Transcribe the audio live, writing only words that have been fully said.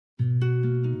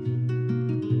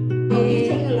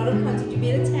lot of content. You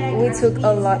better tag. We took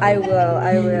a lot. I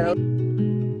will.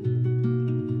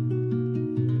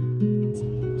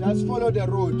 Just follow the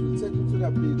road. We'll take you to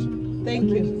the beach. Thank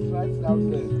you. It's right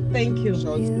down there. Thank you. You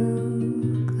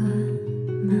got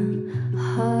my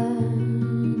heart.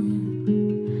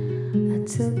 I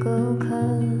took a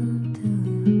cup to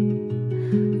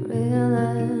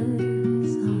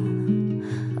realize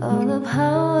all the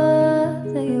power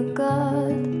that you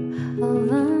got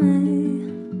over me.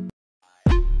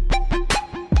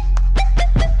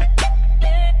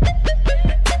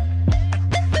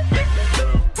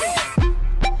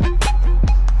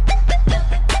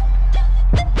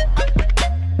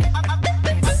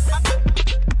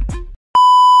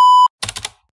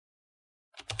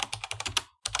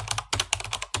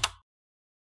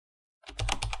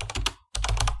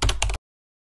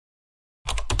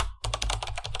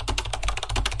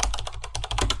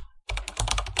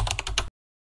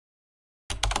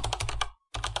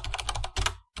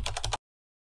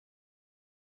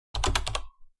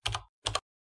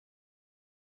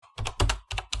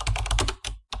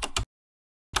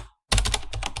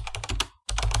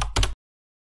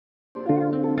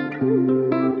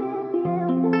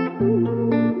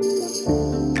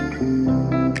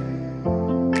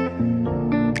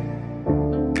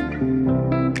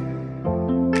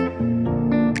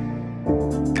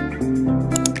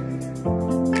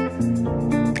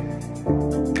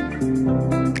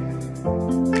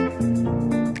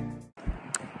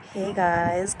 Hey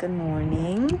guys, good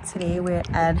morning. Today we're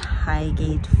at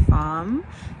Highgate Farm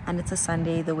and it's a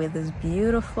Sunday. The weather's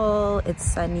beautiful, it's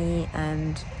sunny,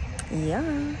 and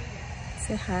yeah,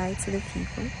 say hi to the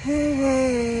people.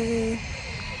 Hey.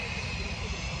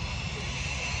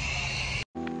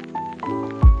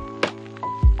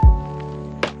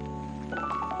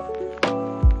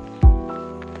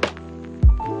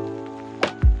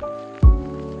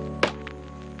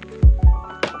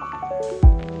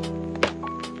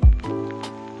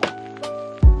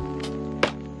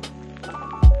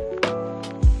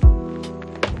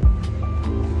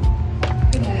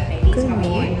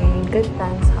 Good,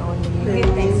 thanks. How are you? Good,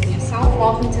 thanks. Yourself.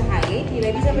 Welcome to Highgate. You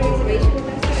ladies have a reservation with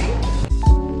us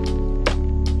today?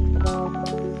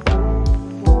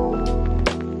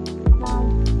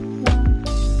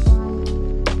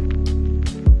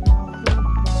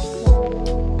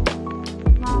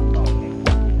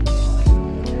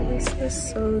 This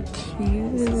is so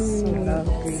cute. So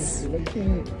lovely.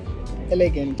 Looking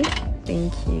elegant.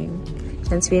 Thank you.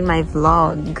 Meant to be in my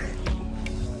vlog.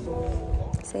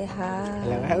 Say hi.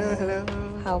 Hello.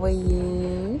 How are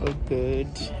you? Oh, good.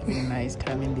 Nice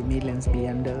time in the Midlands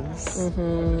beyond us.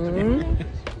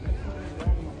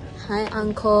 Hi,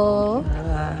 Uncle.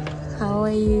 How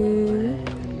are you?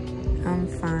 I'm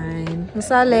fine.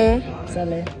 Musale.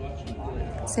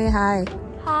 Say hi.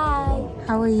 Hi,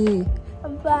 How are you?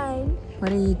 I'm fine.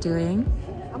 What are you doing?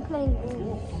 I'm playing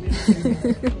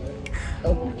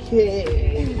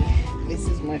Okay. This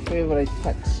is my favorite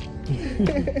part.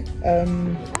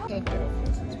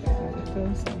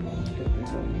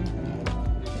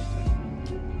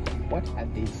 What are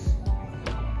these?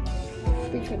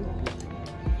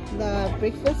 The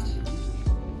breakfast?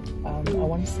 I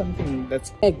want something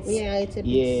that's Eggs. Yeah, it's a bit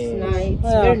Yeah. nice. It's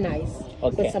Yeah. very nice.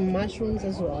 Okay. With some mushrooms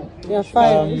as well. Yeah,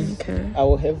 fine. Okay. I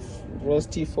will have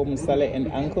roasty for Musale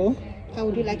and Uncle. How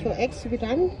would you like your eggs to be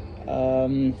done?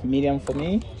 Medium for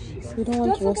me. You don't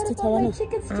want roasted Tawana?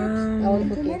 chicken strips. I want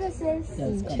to put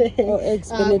Lettuces. Or eggs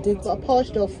Benedict?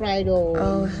 poached or fried or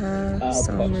I'll have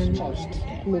salmon.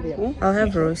 medium. I'll have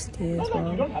roasty as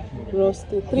well.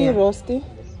 Roasty, three Yeah. roasty.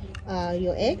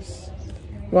 Your eggs,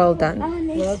 Well done.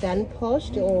 well done,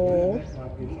 poached or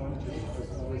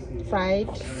fried,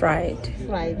 Fried.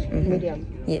 medium.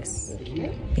 Yes. Okay.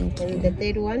 Thank And you. the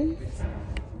third one,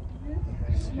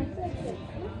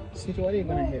 Sweet, what are you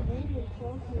gonna have?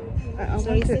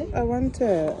 I want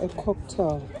a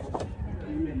cocktail.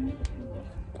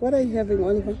 What are you having,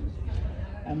 Oliver?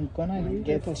 I'm gonna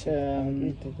get a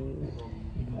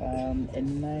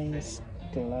nice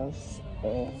glass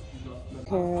of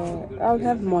I'll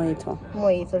have mojito.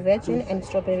 mojito virgin and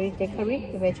strawberry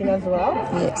daiquiri virgin as well.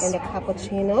 Yes. And a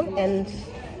cappuccino. And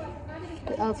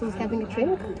who else is having a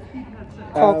drink?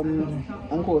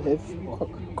 Uncle have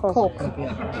Coke.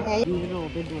 Okay.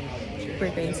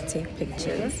 We're going to take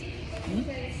pictures.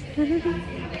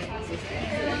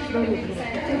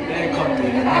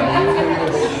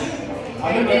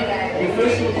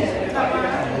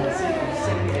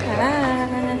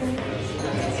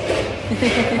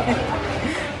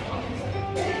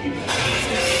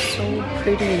 So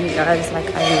pretty, you guys.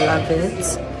 Like, I love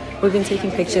it. We've been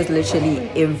taking pictures literally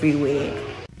everywhere.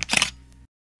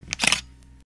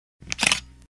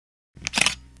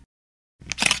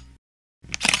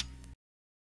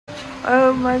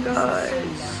 Oh my gosh.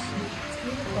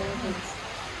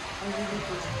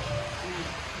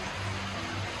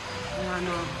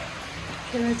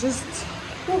 Can I just...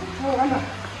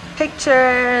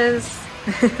 Pictures.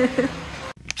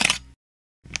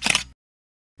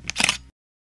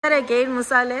 That again,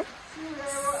 Musale.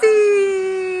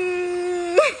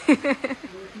 See.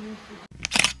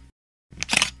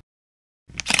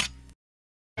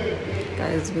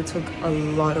 Guys, we took a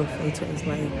lot of photos.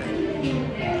 Like,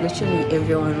 literally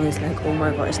everyone was like, "Oh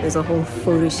my gosh, there's a whole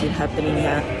photo shoot happening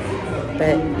here."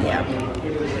 But yeah,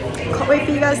 can't wait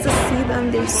for you guys to see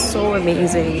them. They're so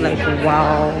amazing. Like,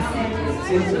 wow.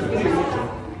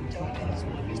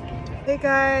 Hey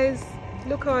guys,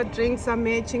 look, our drinks are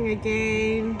matching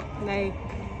again, like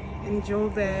in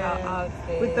Durban,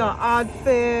 with our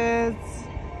outfits.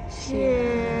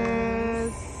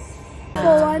 Cheers.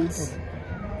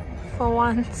 For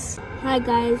once. Hi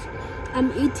guys,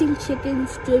 I'm eating chicken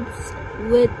strips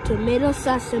with tomato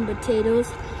sauce and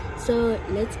potatoes. So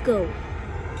let's go.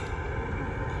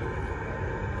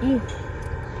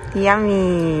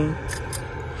 Yummy.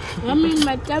 Yummy in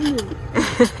my tummy.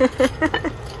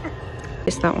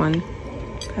 It's that one.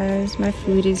 Guys, my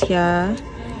food is here.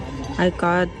 I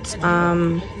got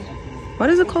what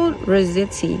is it called?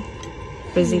 Rossetti.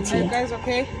 Are you guys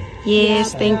okay?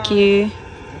 Yes, thank you.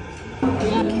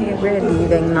 Okay, we're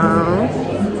leaving now.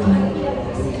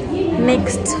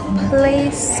 Next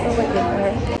place over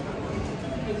here.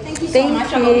 Thank you so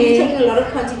much. You took a lot of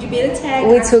content. You better tag.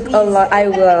 We took a lot. I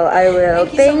will.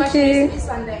 Thank you.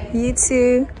 You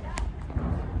too.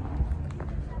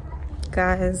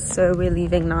 Guys, so we're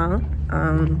leaving now.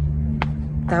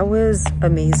 That was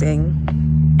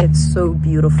amazing. It's so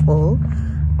beautiful.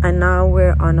 And now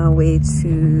we're on our way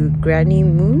to Granny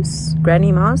Mouse.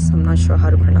 I'm not sure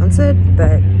how to pronounce it,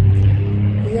 but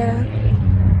yeah.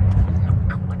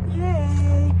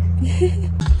 Yay.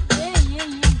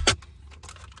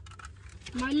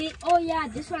 Mommy, oh yeah,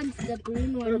 this one's the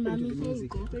green one. Mommy, here you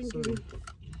go. Thank you.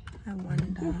 I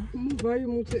wonder.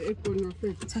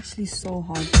 It's actually so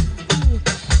hot.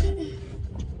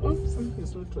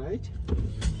 It's not right.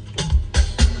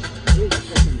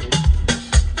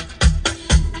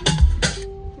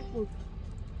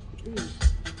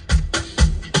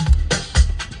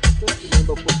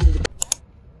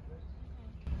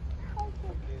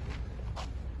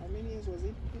 How many years was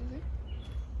it?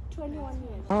 21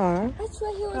 years. Or That's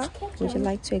where he was captured. would you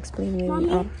like to explain where we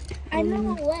Mommy, are? I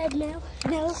know where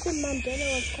Nelson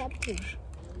Mandela was captured.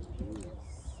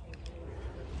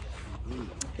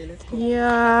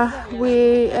 Yeah,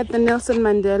 we're at the Nelson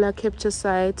Mandela capture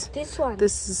site. This one.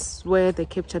 This is where they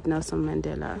captured Nelson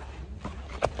Mandela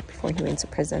Before he went to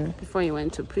prison before he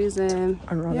went to prison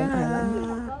on Robben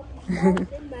Island.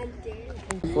 Nelson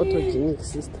Mandela. Photogenic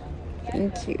sister.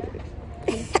 Thank you.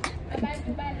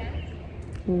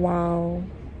 Wow,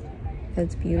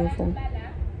 that's beautiful.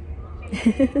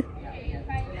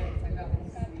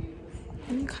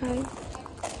 Okay.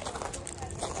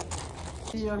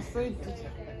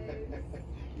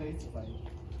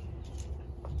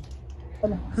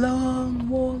 Long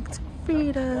walk to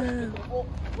freedom.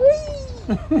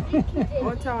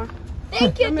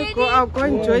 Thank you, Let me go. I'll go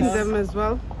and join them as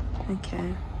well.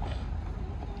 Okay.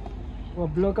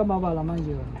 Okay.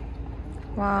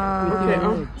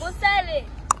 Wow. Musale.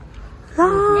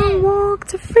 Long walk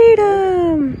to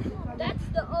freedom. That's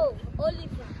the O.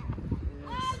 Oliver.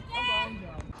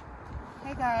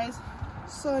 Hey guys,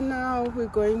 so now we're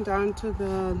going down to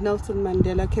the Nelson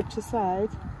Mandela capture site.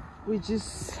 We're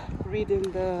just reading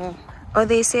the... Oh,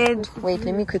 they said, wait,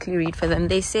 let me quickly read for them.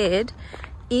 They said,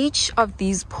 each of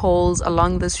these poles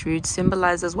along this route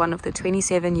symbolizes one of the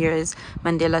 27 years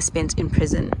Mandela spent in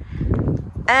prison.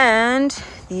 And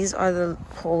these are the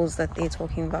poles that they're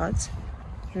talking about.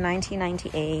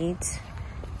 1998,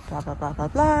 blah, blah, blah, blah,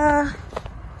 blah.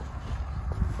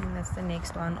 And that's the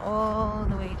next one, all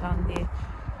the way down there.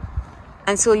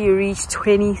 Until you reach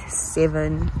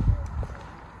 27.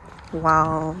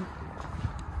 Wow.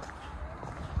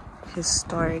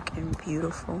 Historic and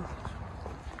beautiful.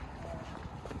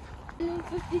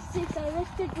 56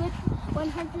 arrested with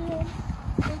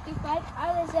 155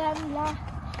 others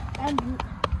and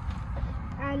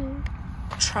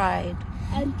Tried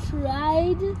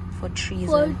for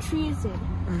treason.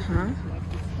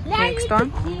 Next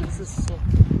one.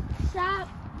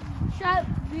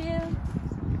 Sharpeville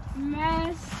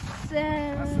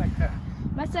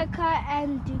massacre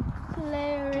and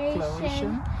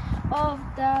declaration of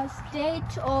the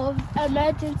state of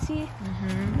emergency.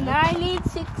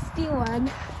 1961,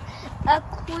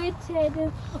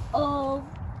 acquitted of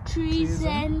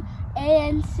treason.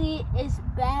 ANC is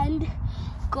banned.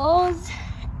 Goals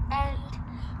and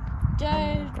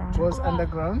dirt Goes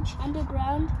underground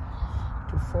underground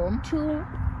to form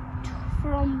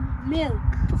from milk.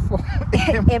 to form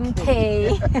MK.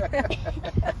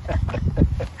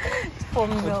 For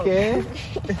milk. Okay.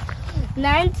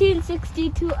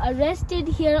 1962, arrested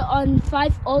here on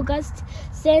 5 August,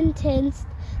 sentenced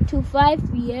to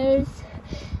 5 years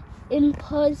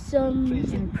imprisonment.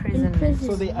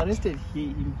 So they arrested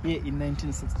here in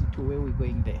 1962. Where we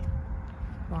going there?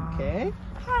 Wow. Okay.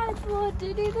 I thought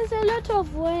it is a lot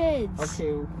of words.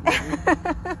 Okay.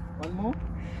 One more.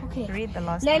 Okay. Read the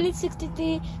last one.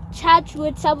 1963, charged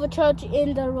with sabotage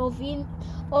in the ravine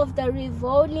of the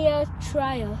Rivonia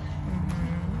trial.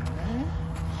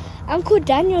 Uncle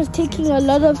Daniel's taking a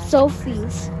lot of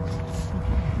selfies.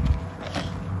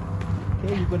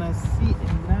 Okay, you're gonna see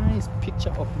a nice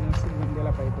picture of Nelson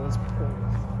Mandela by those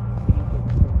poles.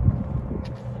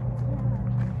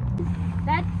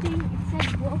 That thing, it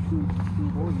said walking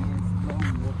street. Oh yes, long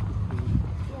walking street.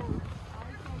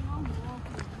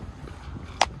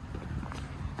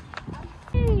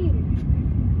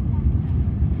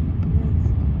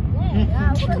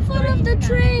 Yeah. Take a photo of the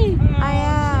tree. I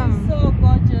am. So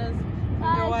gorgeous.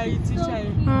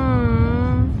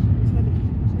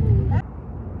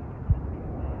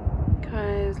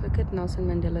 Guys, look at Nelson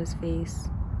Mandela's face.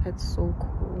 That's so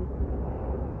cool.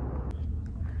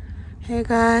 Hey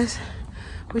guys,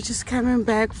 we're just coming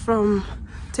back from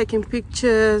taking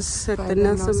pictures at the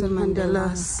Nelson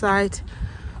Mandela site.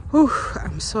 Whew,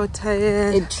 I'm so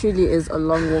tired. It truly is a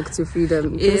long walk to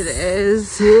freedom. It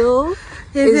is. Hill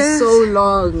is so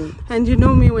long. And you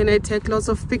know me, when I take lots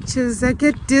of pictures, I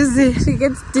get dizzy. She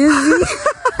gets dizzy.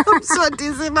 I'm so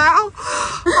dizzy now.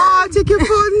 Oh, take your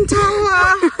phone,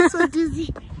 Tawa. So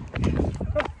dizzy.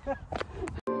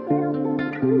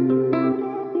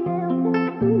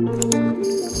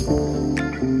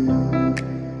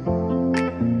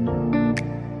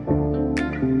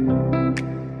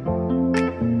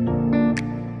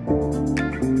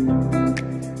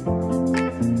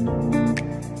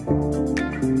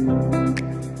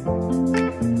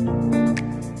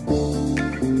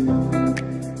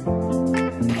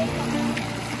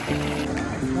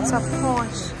 It's a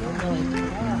Porsche.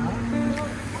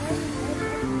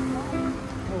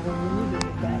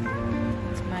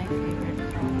 It's my favorite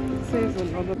car. Says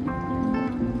another.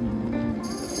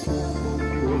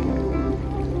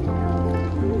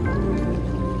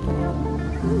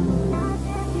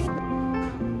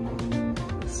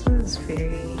 This is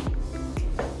very.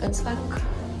 It's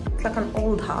like an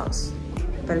old house,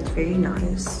 but it's very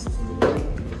nice.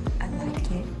 I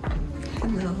like it.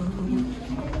 Hello.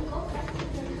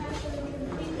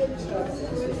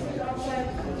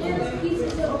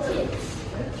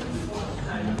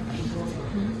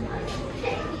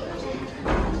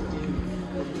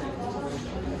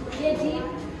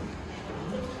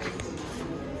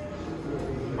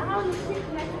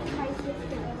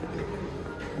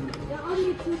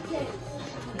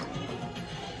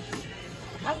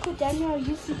 Uncle Daniel,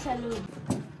 you sit alone.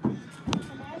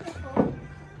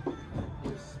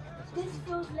 This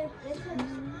feels like better.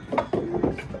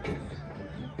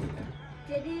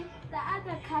 Daddy, the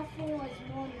other cafe was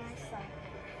more nicer.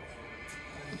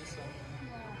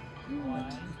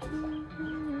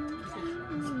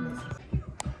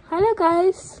 Hello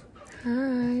guys.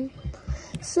 Hi.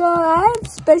 So I'm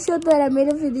special that I made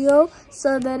a video,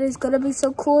 so that is gonna be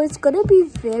so cool. It's gonna be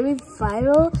very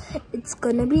viral. It's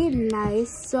gonna be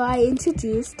nice. So I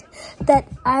introduced that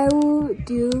I will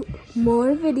do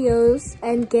more videos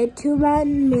and get to my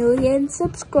 1 million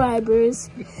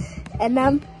subscribers, and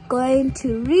I'm going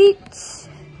to reach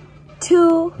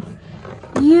to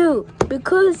you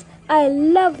because I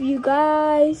love you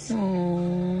guys.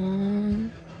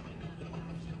 Aww.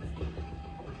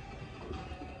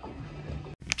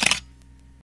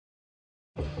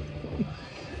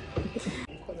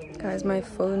 Guys, my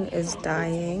phone is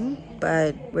dying,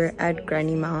 but we're at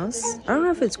Granny Mouse. I don't know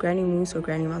if it's Granny Moose or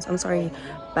Granny Mouse. I'm sorry,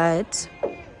 but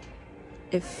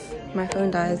if my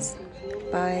phone dies,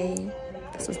 bye.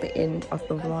 This is the end of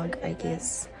the vlog, I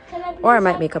guess. Or I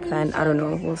might make a plan. I don't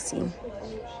know. We'll see.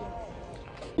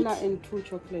 And 2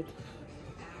 chocolate.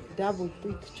 Double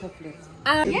thick chocolate.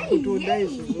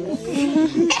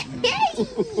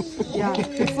 Yeah.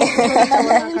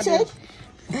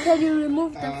 Can you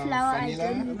remove the flour? I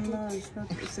don't need it. No, it's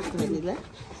not. It's a vanilla.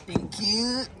 Thank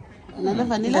you. Another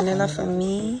vanilla? Vanilla for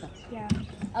me. Yeah.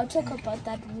 I'll talk about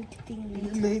that wig thing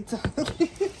later. Later.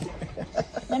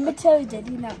 Let me tell you,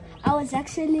 Daddy, now. I was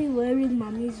actually wearing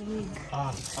Mommy's wig.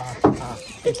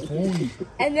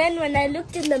 And then when I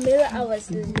looked in the mirror, I was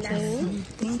laughing.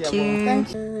 Thank you.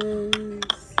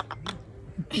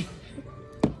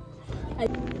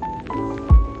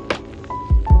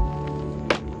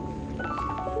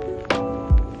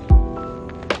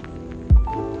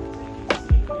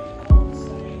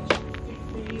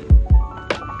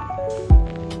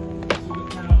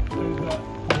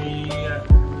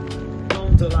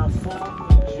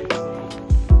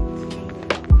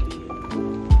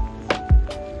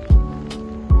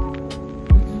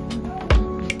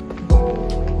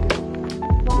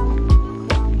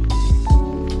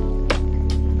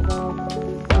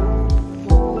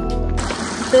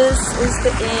 is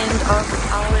the end of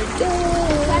our day.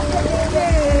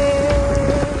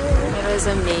 It was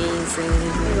amazing.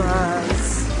 It was.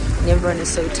 And everyone is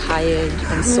so tired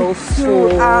and so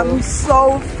full. I'm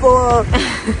so full.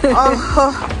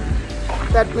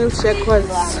 That milkshake was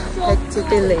hectic.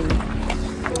 Filling.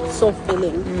 So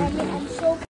filling.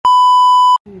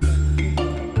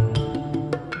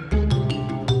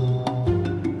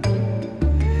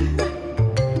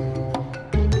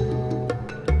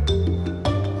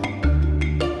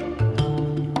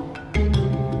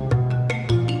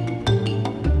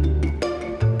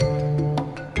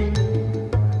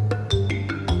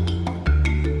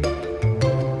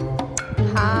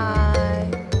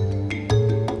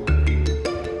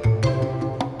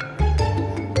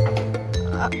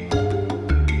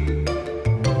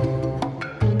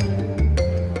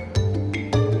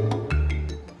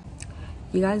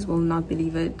 You guys will not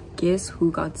believe it. Guess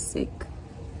who got sick?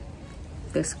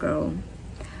 This girl.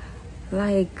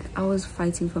 Like, I was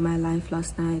fighting for my life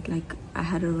last night. Like, I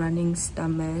had a running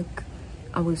stomach.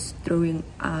 I was throwing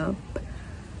up.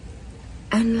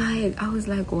 And like, I was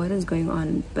like, what is going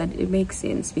on? But it makes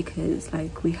sense because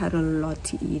like we had a lot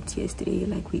to eat yesterday.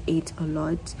 Like, we ate a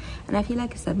lot. And I feel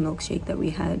like it's that milkshake that we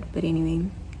had. But anyway,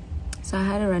 so I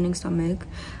had a running stomach.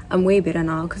 I'm way better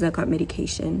now because I got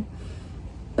medication.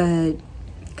 But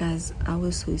guys, I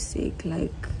was so sick.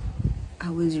 Like,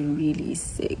 I was really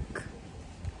sick.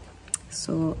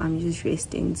 So I'm just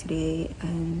resting today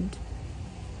and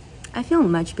I feel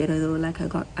much better though. Like,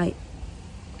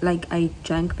 I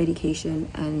drank medication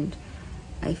and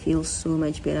I feel so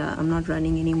much better. I'm not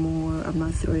running anymore. I'm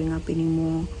not throwing up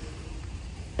anymore.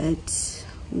 But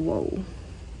whoa,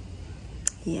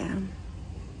 yeah,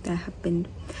 that happened.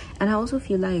 And I also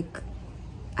feel like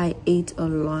I ate a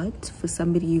lot for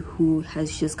somebody who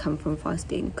has just come from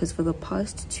fasting, because for the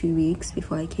past 2 weeks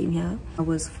before I came here, I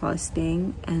was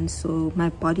fasting, and so my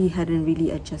body hadn't really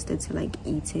adjusted to like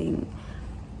eating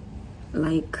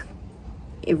like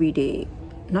every day.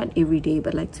 Not every day,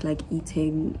 but like to like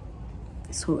eating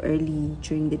so early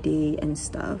during the day and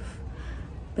stuff.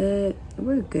 But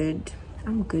we're good.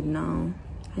 I'm good now.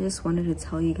 I just wanted to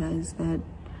tell you guys that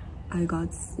I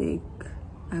got sick.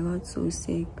 I got so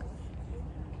sick.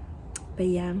 But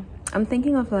yeah, I'm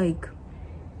thinking of like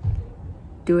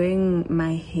doing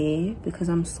my hair because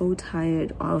I'm so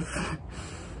tired of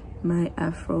my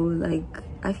afro. Like,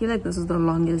 I feel like this is the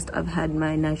longest I've had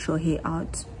my natural hair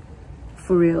out,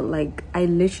 for real. Like, I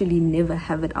literally never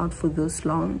have it out for this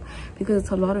long because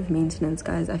it's a lot of maintenance,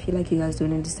 guys. I feel like you guys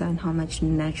don't understand how much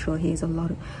natural hair is,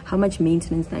 how much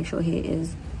maintenance natural hair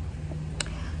is.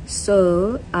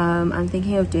 So I'm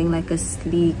thinking of doing like a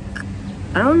sleek,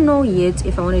 I don't know yet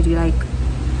if I want to do like,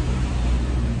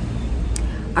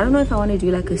 I don't know if I want to do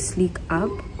like a sleek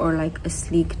up or like a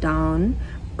sleek down,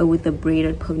 but with a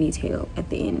braided ponytail at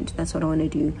the end. That's what I want to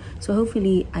do. So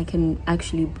hopefully I can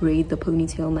actually braid the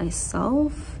ponytail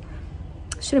myself.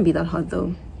 Shouldn't be that hard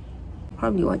though.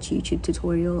 Probably watch YouTube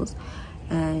tutorials.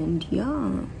 And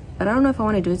yeah, but I don't know if I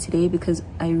want to do it today because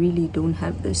I really don't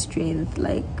have the strength.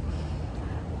 Like,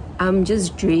 I'm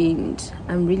just drained.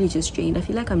 I'm really just drained. I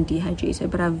feel like I'm dehydrated,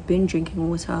 but I've been drinking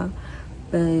water.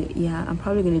 But yeah, I'm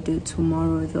probably gonna do it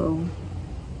tomorrow though.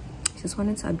 Just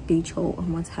wanted to update you all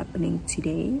on what's happening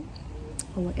today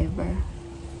or whatever.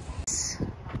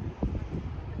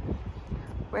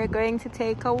 We're going to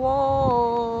take a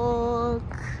walk.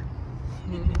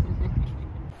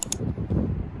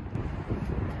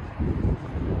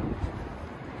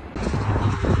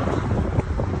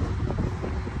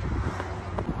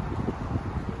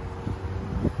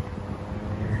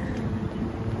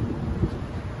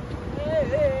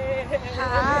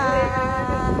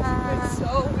 It's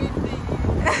so windy.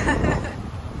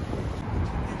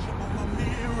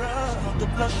 The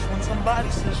blush when somebody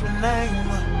says your name.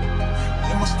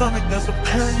 In my stomach there's a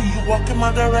pain. You walk in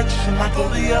my direction, I go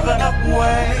the other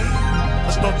way. I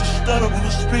start to stutter when I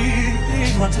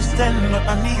speak. Trying to stand but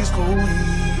my knees go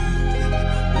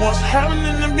weak. What's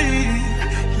happening to me?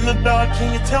 In the dark,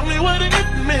 can you tell me what it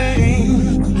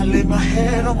means? I lay my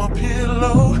head on my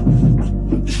pillow,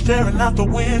 staring out the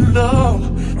window,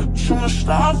 trying to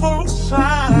stop for a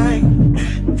sign.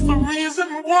 It's the reason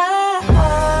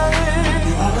why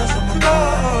you always on my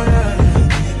mind.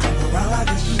 You come around like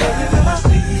it's shy. When I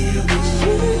see you,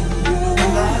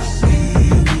 when I see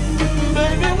you,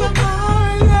 baby, we're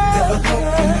mine. Never know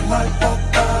when you might walk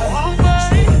by. So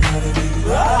I gotta be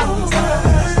right on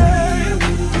time.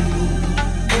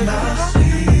 When I see you, when I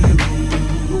see you,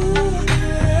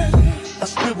 I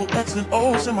scribble X and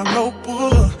O's in my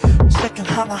notebook, checking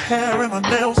how my hair and my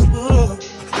nails look.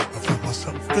 I feel myself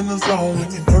myself in the zone.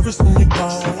 You're nervous when you go.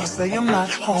 I say I'm not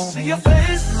home. See your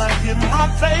face and I hear my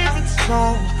favorite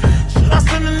song. Should I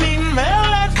send an email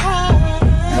at home?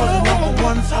 You're the number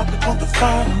one topic on the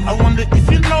phone. I wonder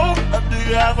if you know, or do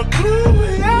you have a clue?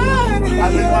 I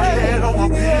lay my head on my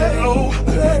pillow,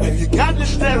 and you got me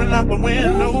staring out the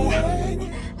window.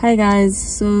 Hi guys,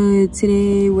 so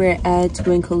today we're at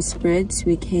Winkle Sprit.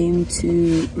 We came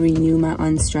to renew my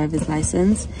aunt's driver's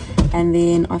license, and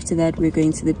then after that we're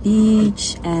going to the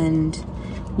beach, and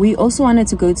we also wanted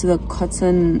to go to the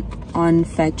Cotton On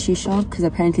factory shop because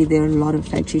apparently there are a lot of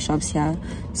factory shops here.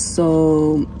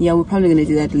 So yeah, we're probably gonna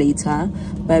do that later,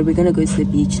 but we're gonna go to the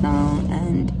beach now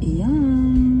and yeah,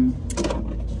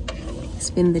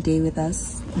 spend the day with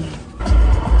us.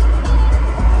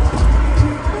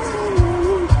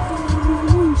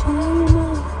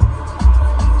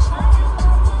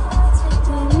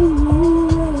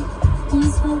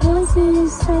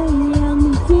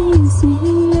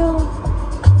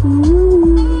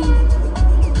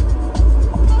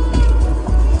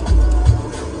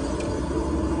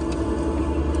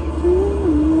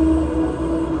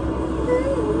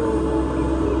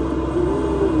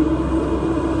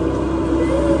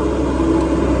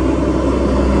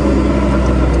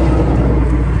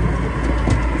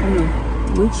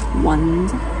 Which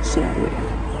ones should I wear?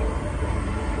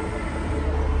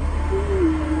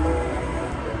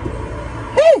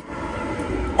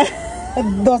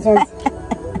 Those ones.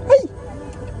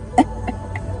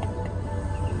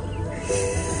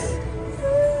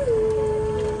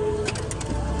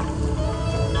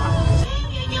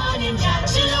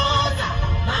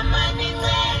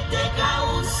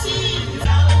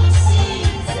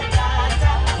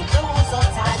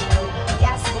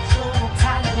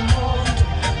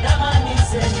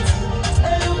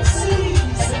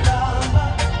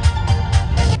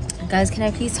 Guys, can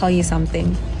I please tell you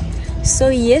something? So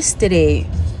yesterday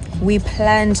we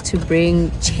planned to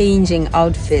bring changing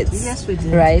outfits. Yes, we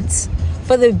did. Right?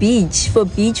 For the beach, for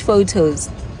beach photos.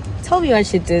 Tell me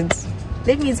what you did.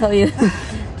 Let me tell you.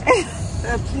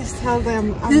 Please tell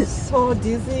them I'm so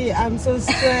dizzy, I'm so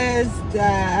stressed,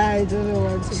 I don't know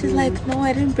what to do. She's like, no,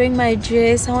 I didn't bring my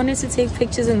dress. I wanted to take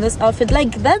pictures in this outfit.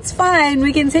 Like, that's fine.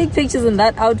 We can take pictures in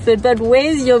that outfit, but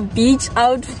where's your beach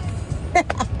outfit?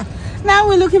 Now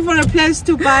we're looking for a place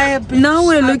to buy a beach Now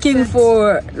we're outfit. looking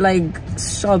for like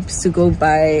shops to go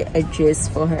buy a dress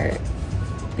for her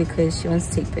because she wants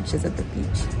to take pictures at the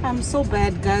beach. I'm so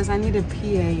bad, guys. I need a PA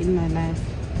in my life.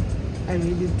 I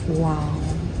really do. Wow.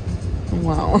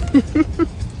 Wow.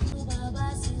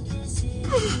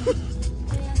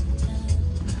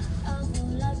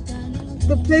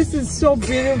 The place is so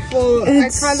beautiful.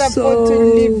 It's I can't so afford to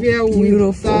live here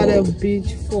beautiful. without a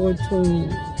beach photo.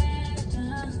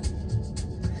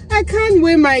 I can't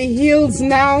wear my heels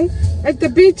now at the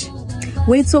beach.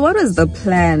 Wait, so what was the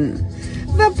plan?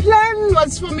 The plan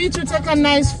was for me to take a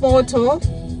nice photo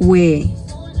Where?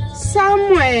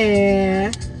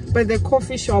 somewhere by the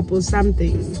coffee shop or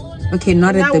something. Okay,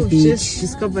 not Now at the we've beach. just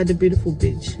discovered a beautiful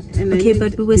beach. And I Okay, need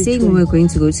but we were beach saying we were going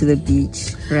to go to the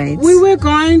beach, right? We were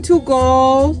going to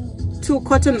go to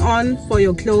Cotton On for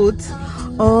your clothes.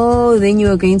 Oh, then you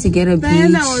were going to get a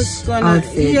Then beach I was gonna,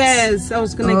 outfit. yes, I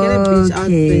was gonna get a beach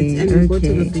outfit and we go to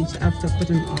the okay. beach after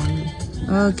Cotton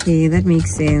On. Okay, that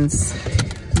makes sense.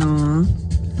 Aw.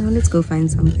 Now let's go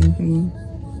find something for you.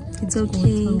 It's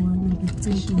okay. It's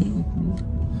okay.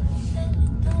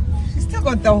 We still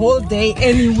got the whole day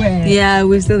anyway. Yeah,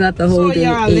 we've still got the whole So day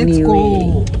yeah, anyway. let's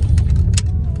go.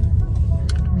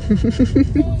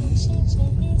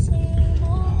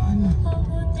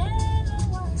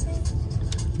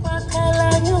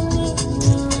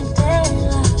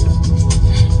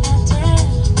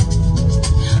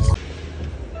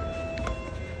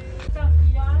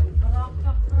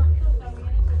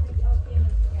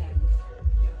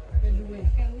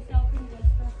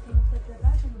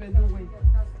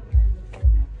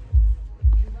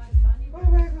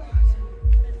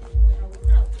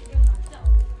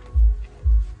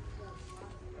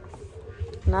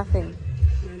 Nothing.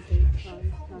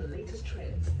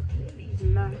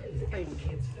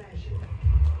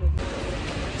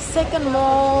 Second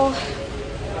mall.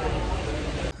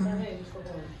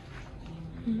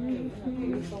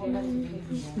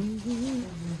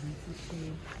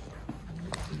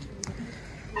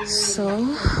 So,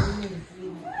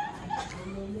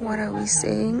 what are we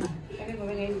saying?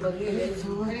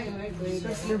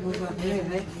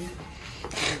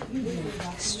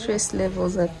 Stress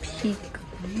levels at peak.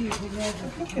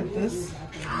 Look at this.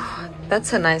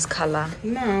 That's a nice color.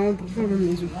 Now the problem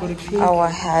is we've got to clean. Our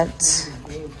hat.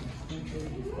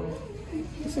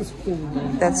 This is cool,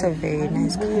 man. That's a very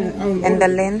nice color. And the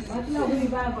length?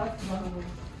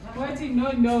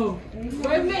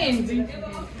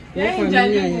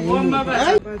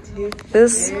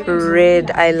 This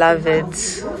red, I love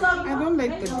it. I don't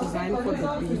like the design for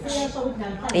the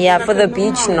beach. Yeah, for the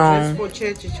beach, no. For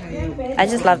church, I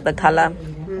just love the color.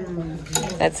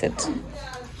 That's it.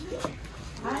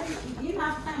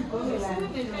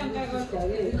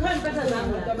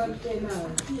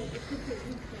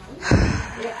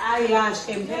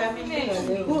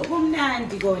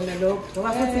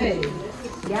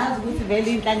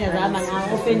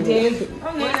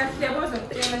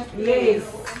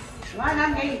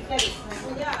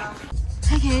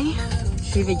 Okay,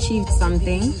 we've achieved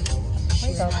something.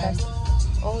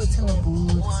 Oh, it's in the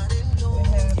booth.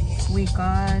 We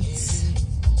got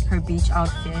her beach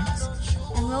outfit,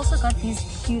 and we also got these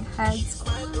cute hats.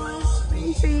 Let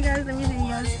me show you guys.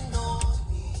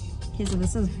 Okay, so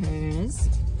this is hers,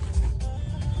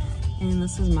 and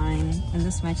this is mine, and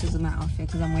this matches with my outfit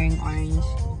because I'm wearing orange.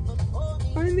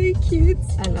 Aren't they cute?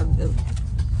 I love them.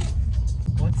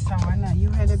 But Tawana, you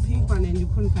had a pink one and you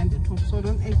couldn't find the top, so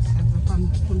don't act as if I'm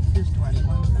the confused one.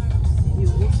 You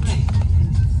also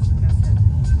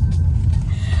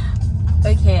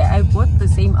okay, I bought the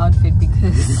same outfit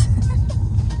because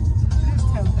please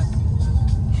tell them.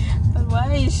 but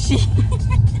why is she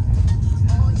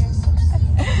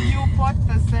You bought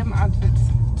the same outfits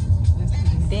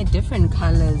yesterday. they're different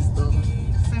colors though.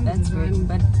 Same That's design. weird,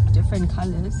 but different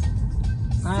colors.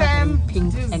 Same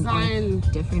Pink design. and orange,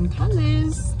 different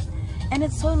colors. And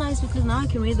it's so nice because now I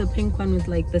can wear the pink one with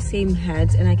like the same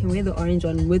hat, and I can wear the orange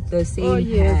one with the same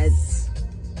hat.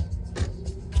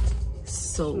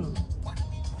 So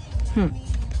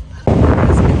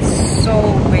it's so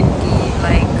windy,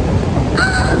 like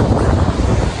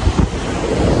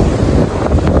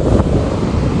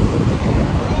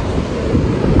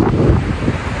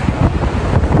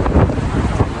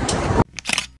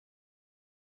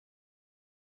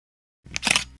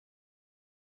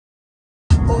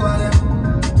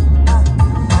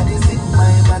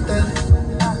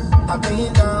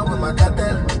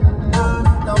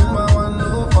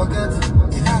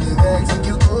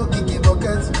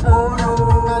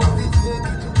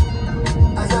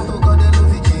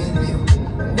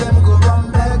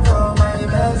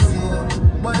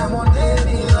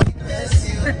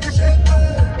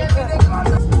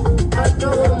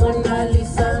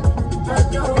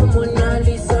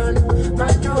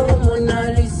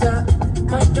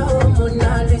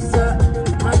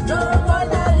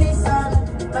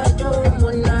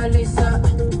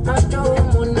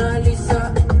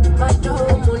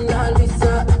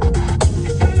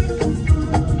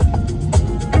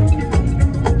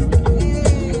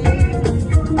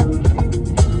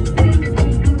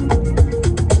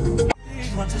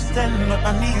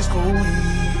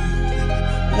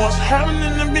What's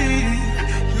happening to me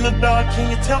in the dark?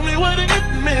 Can you tell me what it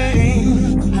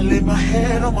means? I lay my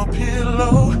head on my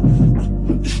pillow,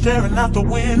 staring out the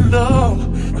window,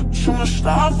 trying to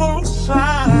stop for a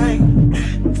sign.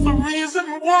 It's the reason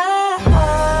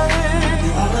why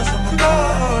you always on my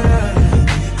mind.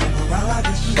 You come around like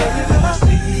this, baby, when I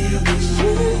see you,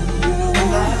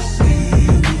 when I see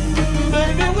you,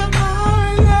 baby, when I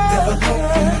never know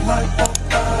when you might walk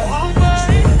by.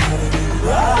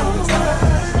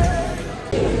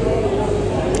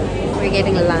 we're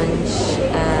getting lunch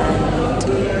and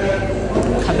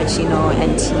cappuccino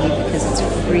and tea because it's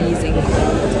freezing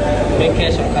cold. Make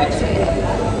cash or card?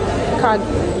 Card.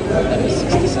 That is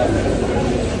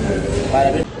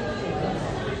 67.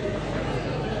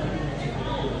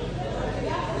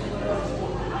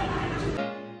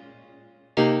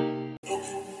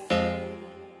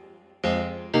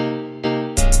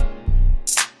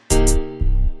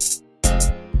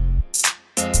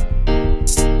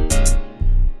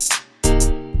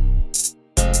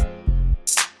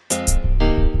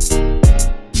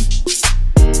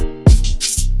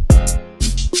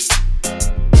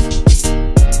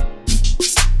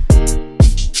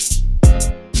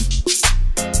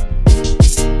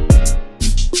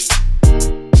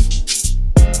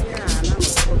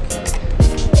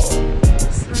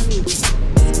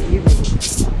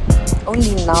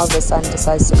 Only now the sun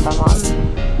decides to come out.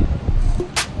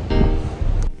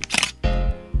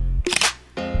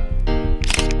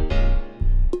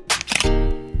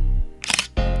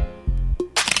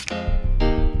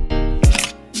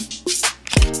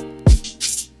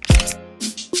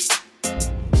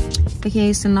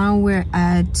 Okay, so now we're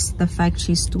at the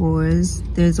factory stores.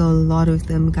 There's a lot of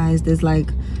them, guys. There's like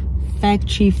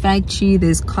factory,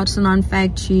 there's Cotton On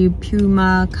Factory,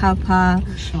 Puma, Kappa.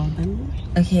 Show them.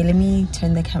 Okay, let me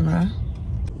turn the camera.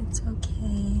 It's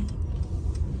okay.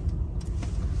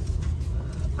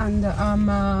 Under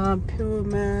Armour,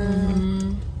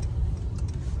 Puma,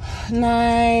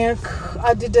 Nike,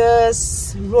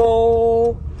 Adidas,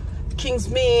 Row,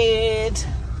 Kingsmead,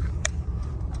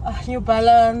 New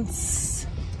Balance.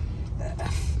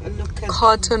 Look at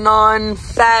Cotton On,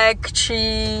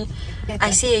 Factory.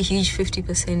 I see a huge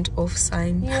 50% off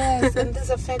sign. yes, and there's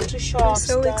a factory shop.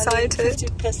 so excited.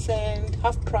 50%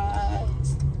 half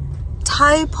price.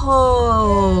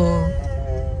 Typo.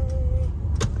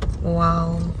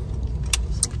 Wow.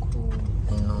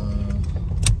 I know.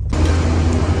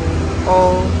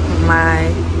 Oh my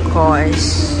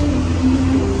gosh.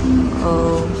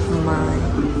 Oh my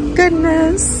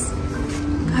goodness.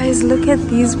 Guys, look at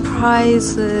these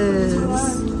prices.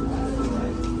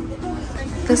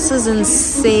 This is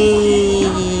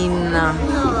insane.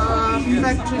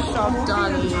 Factory shop,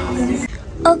 darling.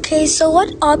 Okay, so what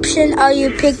option are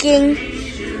you picking?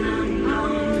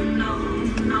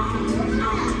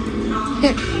 So,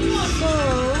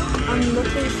 I'm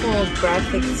looking for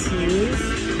graphic tees.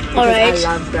 Alright. I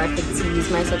love graphic tees.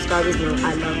 My subscribers know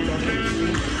I love graphic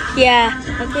tees. Yeah.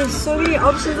 But there's so many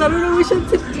options. I don't know which one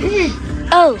to pick.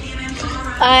 Oh,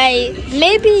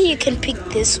 maybe you can pick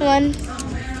this one.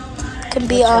 Can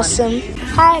be awesome.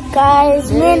 Hi guys,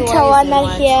 me and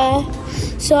Tawana here.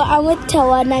 So I'm with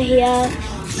Tawana here.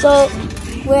 So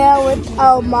we're with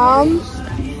our mom.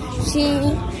 She's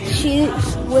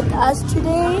with us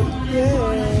today.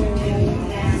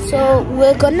 So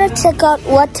we're gonna check out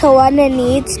what Tawana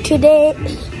needs today.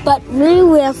 But really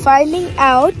we're finding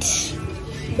out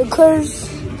because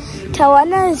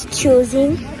Tawana is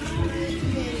choosing.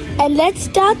 And let's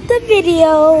start the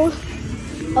video.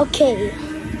 Okay.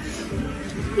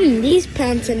 These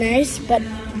pants are nice, but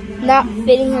not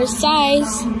fitting her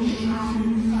size.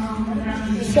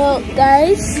 So,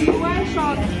 guys, you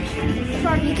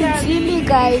can see me,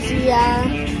 guys. Yeah.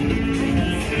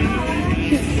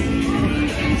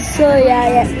 So,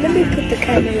 yeah. Let me put the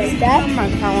camera like that.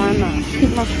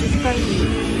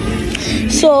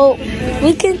 So,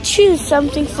 we can choose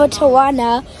something for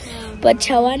Tawana, but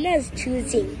Tawana is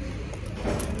choosing.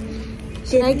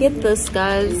 Should I get this,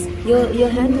 guys? Your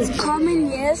hand is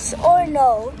Comment yes or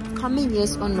no. comment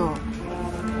yes or no.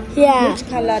 Yeah. Which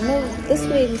color? No, this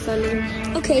way,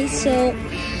 Nsalo. Okay, so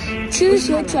choose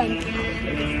which one.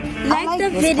 Like the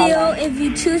this video color. if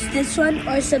you choose this one,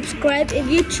 or subscribe if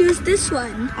you choose this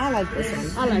one. I like this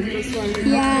one. I like this one.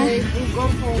 Yeah. Okay, we'll go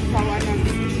for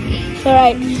Tawana.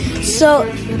 Alright, so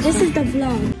this is the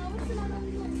vlog.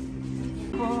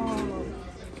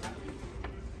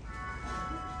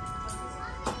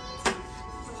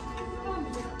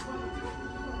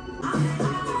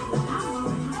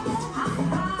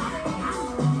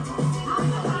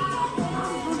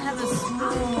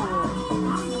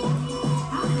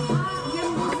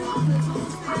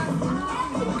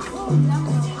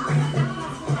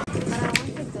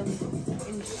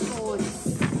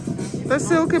 The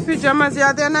silky pajamas,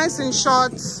 yeah, they're nice and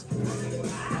shorts.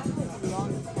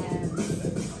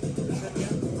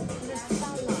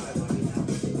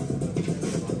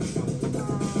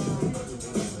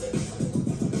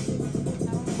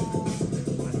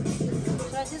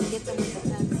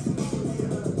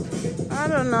 I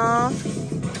don't know.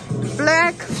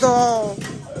 Black though.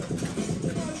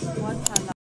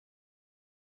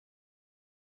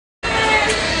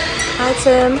 Hi,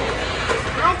 Tim.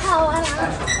 Hi, Tawana.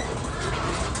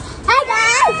 Hi,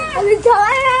 guys. I'm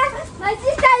Tawana. My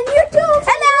sister on YouTube.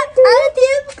 Hello. I'm with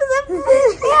you because I'm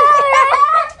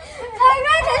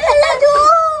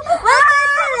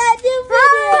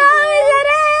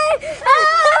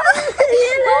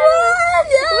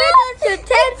to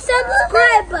 10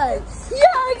 subscribers.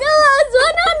 Yeah, guys,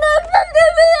 150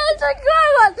 million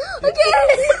subscribers. Okay,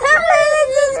 1 million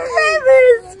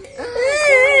subscribers.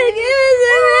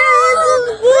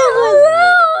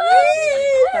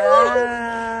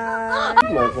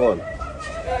 My phone.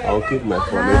 I'll keep my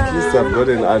phone. At least I've got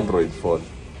an Android phone.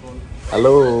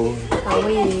 Hello. How are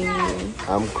you?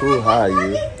 I'm cool. How are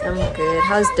you? I'm good.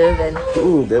 How's Durban?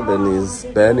 Durban is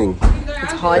burning.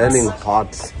 It's hot. Burning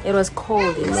hot. It was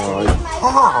cold yesterday. No, it's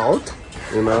hot.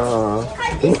 You know.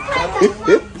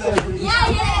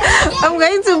 I'm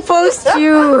going to post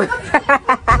you.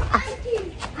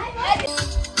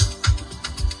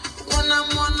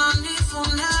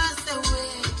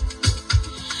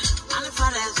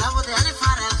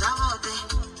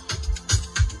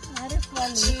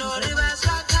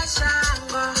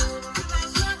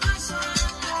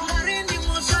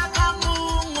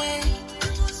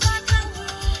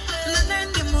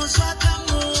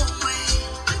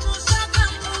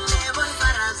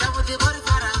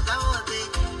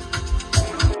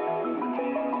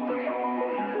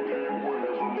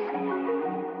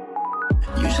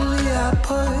 I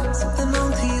put something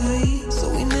on TV, so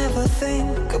we never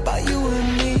think about you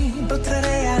and me. But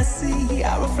today I see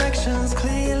our reflections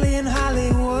clearly in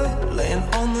Hollywood, laying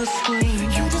on the screen.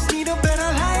 You just need a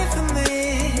better life than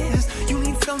this. You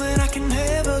need something I can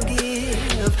never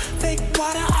give. Fake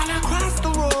water all across the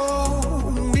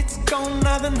road. It's gone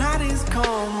now, the night is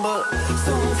come. But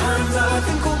sometimes all I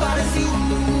think about is you.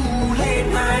 Late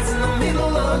nights in the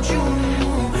middle of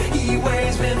June. He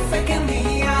waves been faking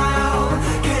me out.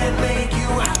 Can't make you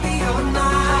happier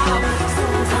now.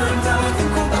 Sometimes all I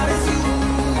think about is you.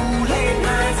 Late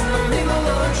nights in the middle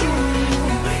of June.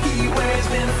 He waves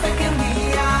been faking me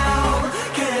out.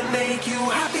 Can't make you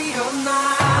happier now.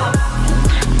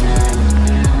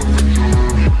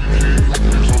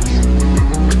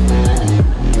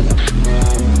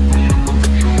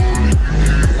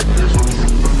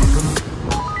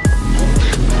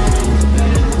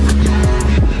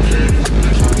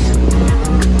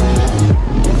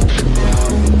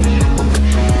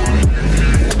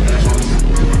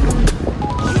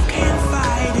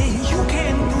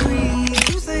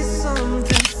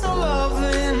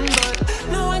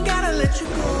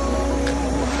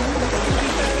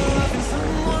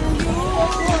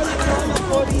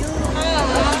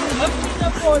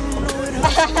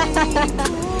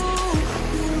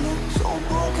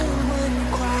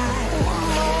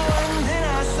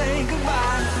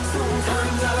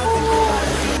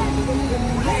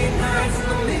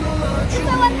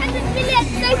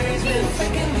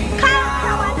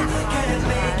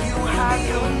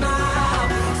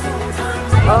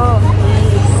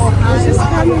 Just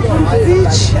coming from the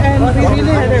beach and we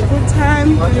really had a good time.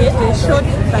 They showed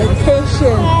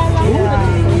vacation.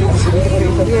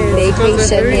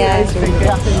 Vacation, yeah.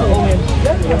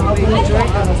 We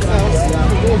enjoyed ourselves.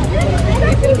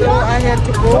 Even though I had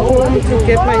to go home to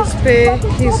get my spare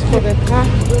keys for the car.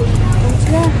 But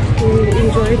yeah, we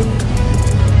enjoyed it.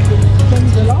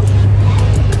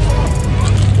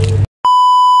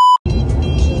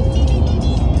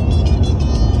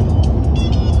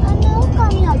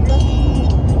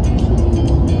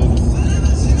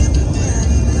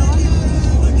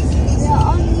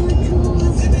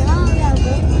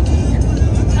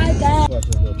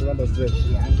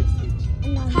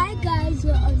 Hi guys,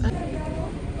 we're on.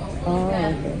 Oh,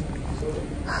 okay.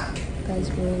 Guys,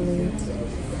 we're late,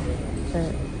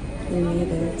 but we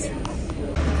made it.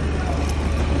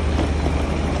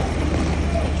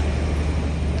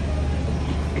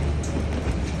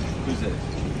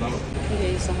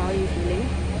 Okay, so how are you feeling?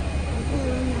 I'm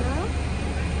feeling well.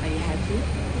 Are you happy?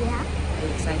 Yeah. Are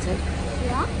you excited?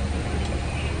 Yeah.